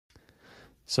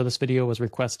So this video was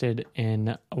requested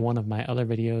in one of my other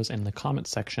videos in the comment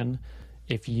section.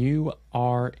 If you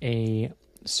are a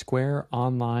Square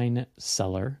online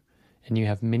seller and you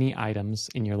have many items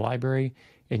in your library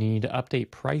and you need to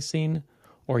update pricing,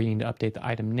 or you need to update the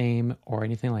item name or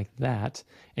anything like that,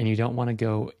 and you don't want to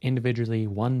go individually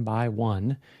one by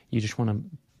one, you just want to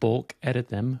bulk edit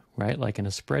them, right, like in a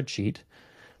spreadsheet,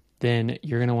 then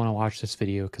you're going to want to watch this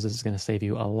video because this is going to save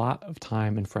you a lot of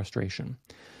time and frustration.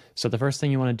 So the first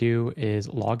thing you want to do is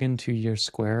log into your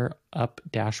SquareUp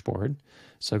dashboard.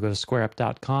 So go to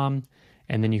squareup.com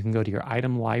and then you can go to your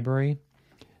item library.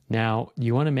 Now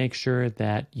you want to make sure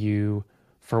that you,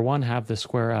 for one, have the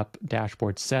SquareUp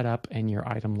dashboard set up and your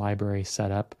item library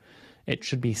set up. It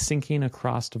should be syncing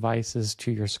across devices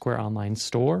to your Square Online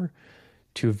store.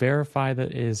 To verify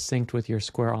that it is synced with your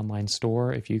Square Online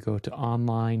store, if you go to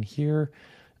Online here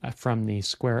from the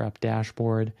SquareUp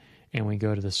dashboard, and we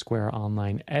go to the Square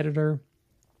Online editor,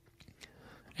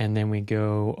 and then we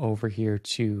go over here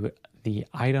to the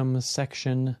items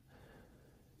section,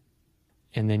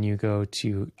 and then you go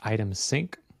to item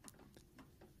sync.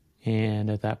 And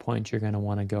at that point, you're going to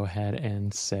want to go ahead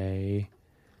and say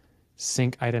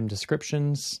sync item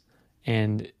descriptions,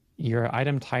 and your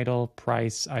item title,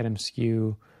 price, item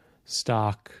SKU,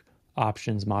 stock,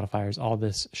 options, modifiers, all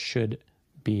this should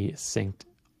be synced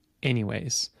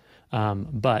anyways.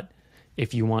 But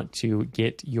if you want to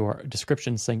get your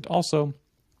description synced also,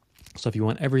 so if you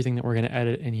want everything that we're going to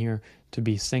edit in here to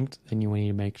be synced, then you need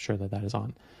to make sure that that is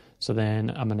on. So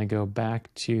then I'm going to go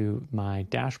back to my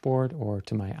dashboard or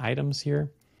to my items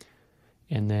here.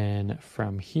 And then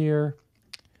from here,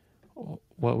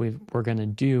 what we're going to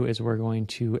do is we're going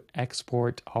to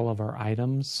export all of our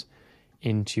items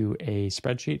into a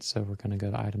spreadsheet. So we're going to go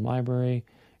to item library,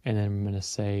 and then I'm going to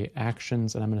say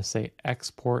actions, and I'm going to say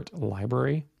export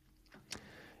library.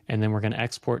 And then we're going to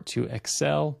export to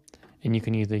Excel, and you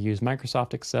can either use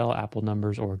Microsoft Excel, Apple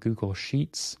Numbers, or Google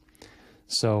Sheets.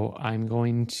 So I'm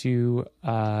going to,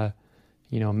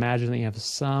 imagine that you have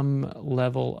some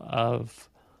level of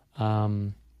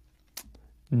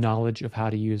knowledge of how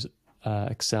to use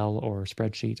Excel or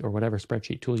spreadsheet or whatever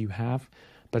spreadsheet tool you have,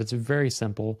 but it's very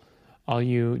simple. All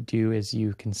you do is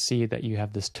you can see that you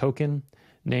have this token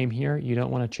name here. You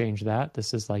don't want to change that.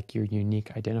 This is like your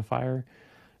unique identifier.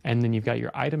 And then you've got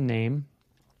your item name.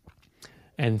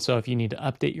 And so if you need to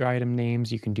update your item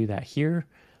names, you can do that here.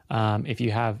 If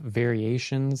you have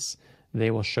variations,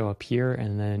 they will show up here,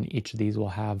 and then each of these will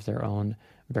have their own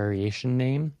variation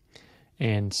name.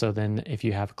 And so then if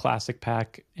you have classic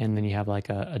pack and then you have like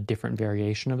a different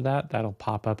variation of that, that'll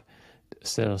pop up.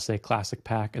 So it'll say classic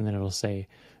pack, and then it'll say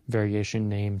variation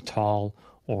name tall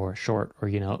or short, or,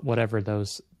 whatever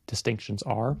those distinctions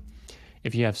are.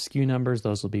 If you have SKU numbers,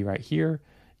 those will be right here.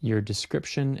 Your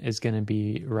description is going to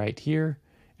be right here.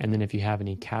 And then if you have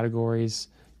any categories,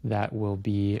 that will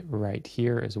be right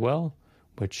here as well,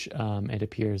 which it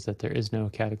appears that there is no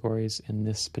categories in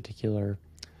this particular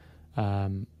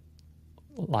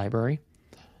library.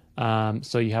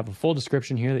 So you have a full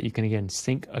description here that you can, again,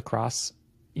 sync across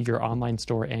your online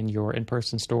store and your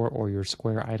in-person store or your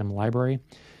Square item library.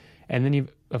 And then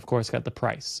you've, of course, got the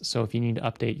price. So if you need to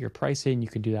update your pricing, you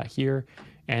can do that here.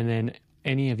 And then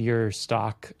any of your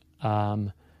stock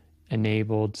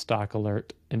enabled, stock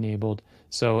alert enabled.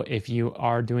 So if you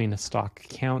are doing a stock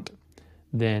count,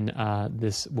 then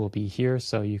this will be here.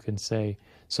 So you can say,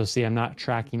 so see, I'm not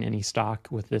tracking any stock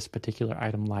with this particular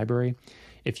item library.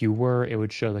 If you were, it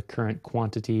would show the current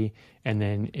quantity. And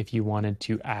then if you wanted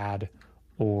to add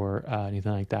or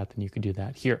anything like that, then you could do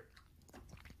that here.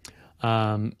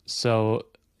 So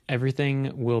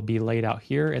everything will be laid out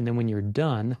here. And then when you're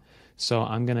done, so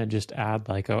I'm going to just add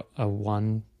like a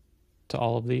 1 to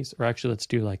all of these, or actually let's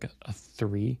do like a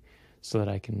 3 so that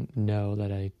I can know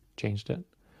that I changed it.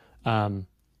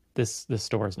 This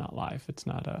store is not live. It's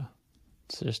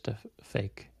just a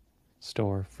fake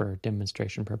store for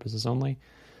demonstration purposes only.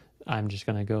 I'm just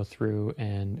going to go through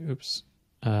and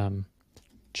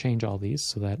change all these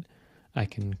so that I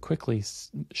can quickly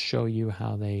show you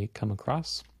how they come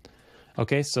across.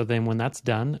 Okay, so then when that's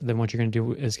done, then what you're going to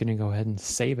do is going to go ahead and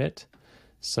save it.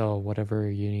 So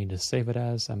whatever you need to save it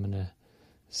as, I'm going to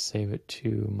save it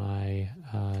to my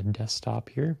desktop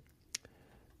here.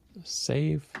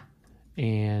 Save.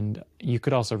 And you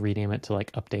could also rename it to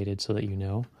like updated so that you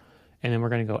know. And then we're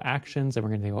going to go actions, and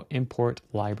we're going to go import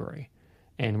library.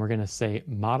 And we're going to say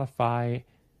modify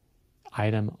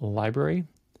item library,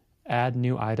 add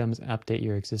new items, and update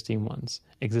your existing ones.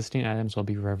 Existing items will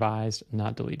be revised,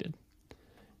 not deleted.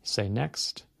 Say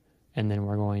next, and then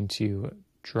we're going to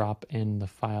drop in the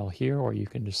file here, or you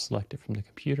can just select it from the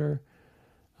computer.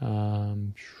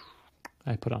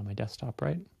 I put it on my desktop,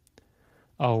 right?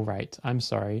 Oh, right. I'm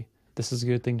sorry. This is a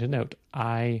good thing to note.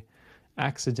 I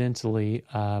accidentally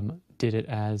did it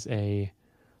as a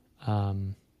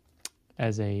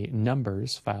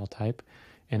numbers file type,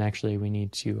 and actually we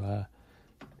need to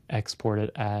export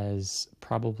it as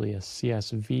probably a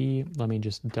CSV. Let me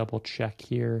just double check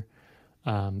here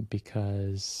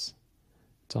because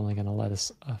it's only going to let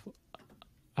us.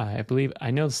 I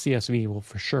know the CSV will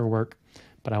for sure work,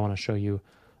 but I want to show you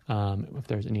if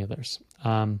there's any others.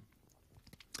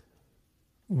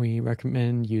 We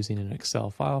recommend using an Excel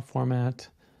file format.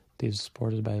 These are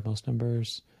supported by most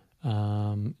numbers.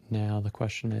 Now the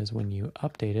question is when you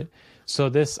update it. So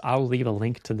this, I'll leave a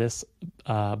link to this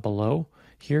below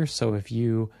here. So if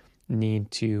you need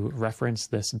to reference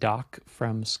this doc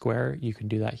from Square, you can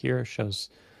do that here. It shows.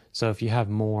 So if you have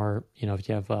more, if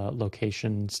you have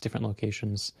locations, different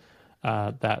locations,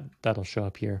 that'll show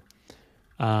up here.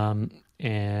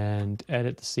 And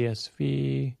edit the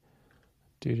CSV.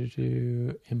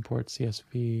 Import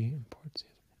CSV.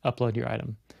 Upload your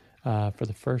item for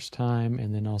the first time,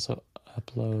 and then also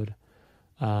upload.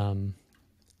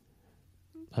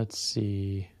 Let's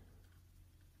see.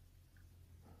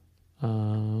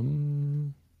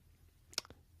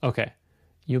 Okay,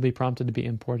 you'll be prompted to be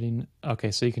importing. Okay,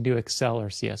 so you can do Excel or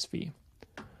CSV.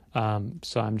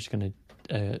 So I'm just going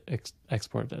to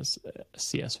export as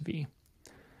CSV.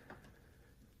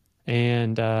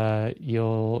 And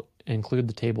you'll include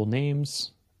the table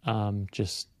names.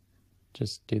 Just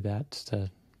do that to,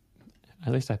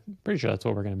 at least I'm pretty sure that's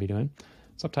what we're going to be doing.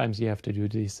 Sometimes you have to do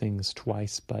these things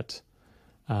twice, but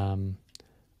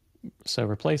so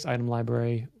replace item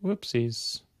library.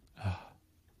 Whoopsies.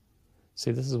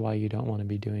 See, this is why you don't want to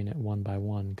be doing it one by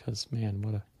one, because man,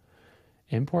 what a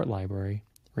import library,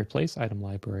 replace item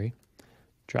library,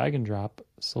 drag and drop,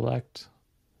 select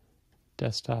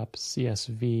desktop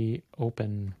CSV,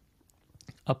 open,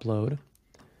 upload.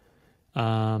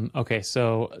 Okay,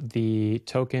 so the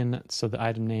token, so the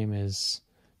item name is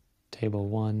table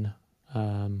 1,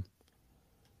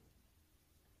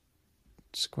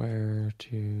 Square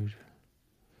to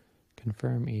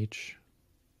confirm each.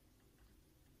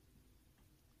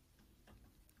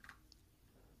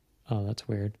 Oh, that's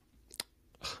weird.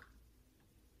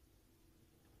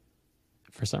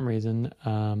 For some reason,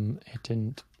 it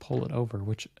didn't pull it over,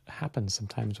 which happens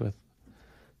sometimes with,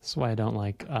 this is why I don't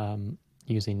like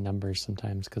using numbers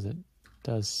sometimes, because it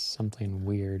does something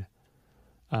weird.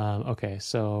 Okay,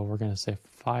 so we're going to say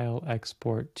file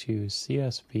export to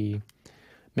CSV.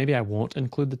 Maybe I won't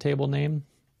include the table name.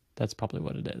 That's probably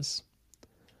what it is.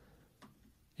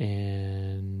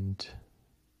 And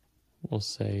we'll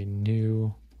say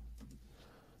new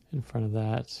in front of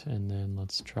that. And then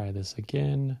let's try this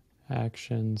again.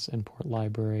 Actions, import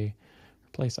library,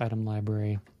 replace item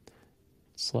library,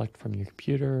 select from your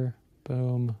computer,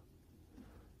 boom.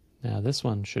 Now this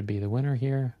one should be the winner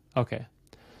here. Okay,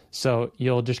 so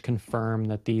you'll just confirm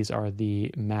that these are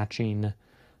the matching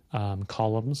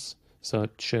columns. So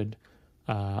it should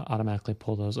automatically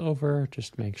pull those over.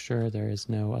 Just make sure there is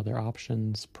no other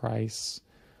options, price,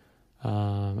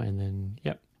 and then,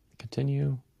 yep,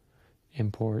 continue,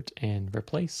 import, and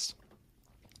replace.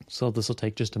 So this will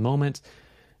take just a moment,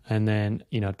 and then,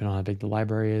 depending on how big the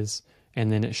library is,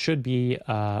 and then it should be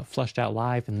fleshed out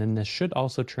live, and then this should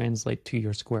also translate to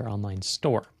your Square Online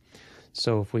store.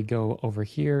 So if we go over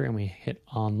here and we hit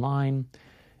online,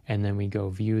 and then we go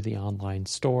view the online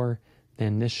store,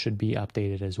 then this should be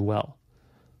updated as well.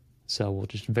 So we'll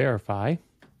just verify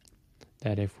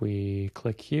that if we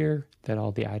click here, that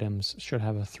all the items should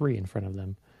have a 3 in front of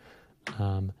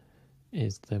them.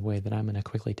 Is the way that I'm going to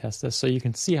quickly test this. So you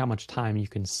can see how much time you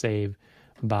can save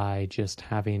by just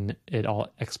having it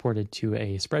all exported to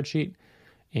a spreadsheet.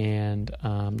 And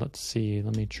let's see,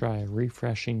 let me try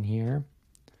refreshing here.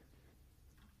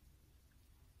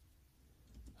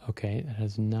 Okay, it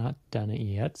has not done it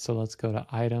yet. So let's go to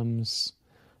items,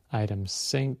 item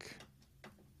sync,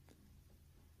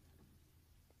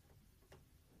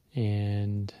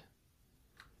 and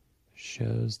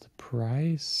shows the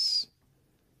price.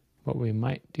 What we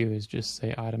might do is just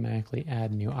say automatically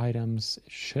add new items.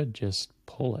 It should just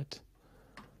pull it.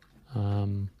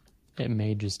 It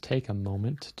may just take a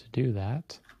moment to do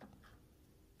that.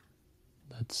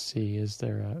 Let's see, is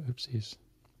there a, oopsies.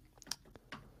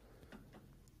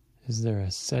 Is there a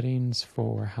settings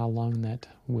for how long that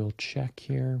will check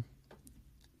here?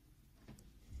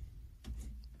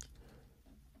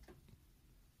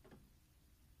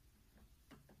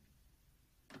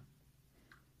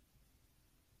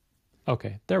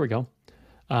 Okay, there we go.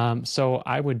 So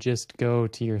I would just go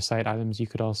to your site items. You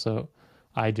could also,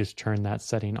 I just turn that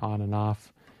setting on and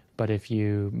off, But if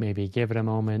you maybe give it a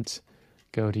moment,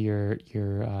 go to your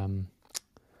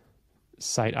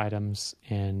site items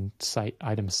and site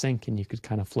item sync, and you could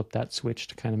kind of flip that switch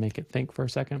to kind of make it think for a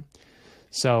second.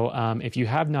 So if you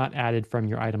have not added from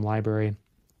your item library,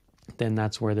 then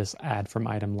that's where this add from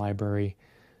item library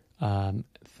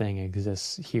thing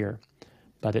exists here.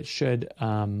 But it should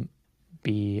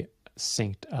be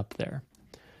synced up there.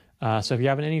 So if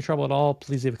you're having any trouble at all,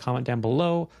 please leave a comment down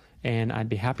below, and I'd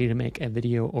be happy to make a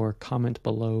video or comment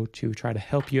below to try to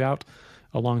help you out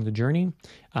along the journey.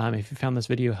 If you found this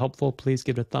video helpful, please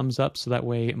give it a thumbs up so that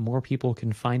way more people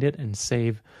can find it and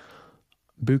save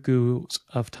buku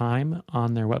of time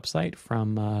on their website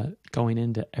from going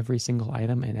into every single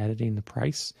item and editing the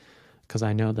price, because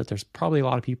I know that there's probably a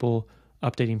lot of people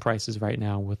updating prices right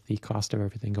now with the cost of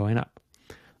everything going up.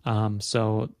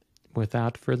 So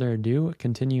without further ado,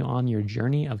 continue on your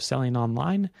journey of selling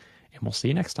online, and we'll see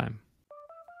you next time.